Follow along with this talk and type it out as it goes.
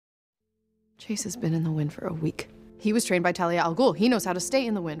Chase has been in the wind for a week. He was trained by Talia al Ghul. He knows how to stay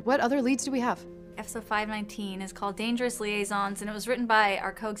in the wind. What other leads do we have? Episode 519 is called Dangerous Liaisons, and it was written by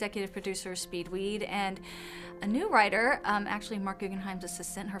our co-executive producer, Speedweed, and a new writer, actually Mark Guggenheim's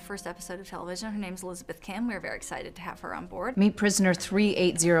assistant, her first episode of television. Her name's Elizabeth Kim. We're very excited to have her on board. Meet prisoner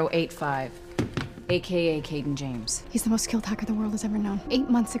 38085, AKA Caden James. He's the most skilled hacker the world has ever known. 8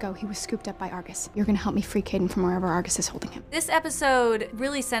 months ago, he was scooped up by Argus. You're gonna help me free Caden from wherever Argus is holding him. This episode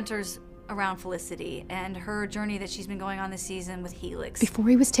really centers around Felicity and her journey that she's been going on this season with Helix. Before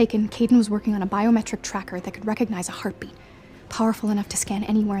he was taken, Caden was working on a biometric tracker that could recognize a heartbeat, powerful enough to scan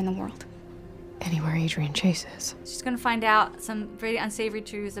anywhere in the world. Anywhere Adrian Chase is. She's going to find out some very unsavory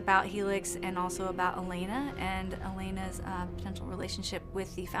truths about Helix and also about Elena and Elena's potential relationship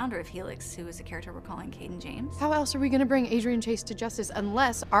with the founder of Helix, who is a character we're calling Caden James. How else are we gonna bring Adrian Chase to justice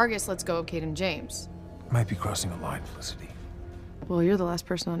unless Argus lets go of Caden James? Might be crossing a line, Felicity. Well, you're the last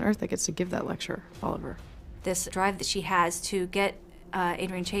person on Earth that gets to give that lecture, Oliver. This drive that she has to get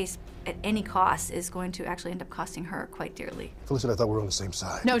Adrian Chase at any cost is going to actually end up costing her quite dearly. Felicity, I thought we were on the same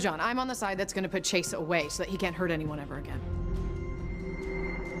side. No, John, I'm on the side that's gonna put Chase away so that he can't hurt anyone ever again.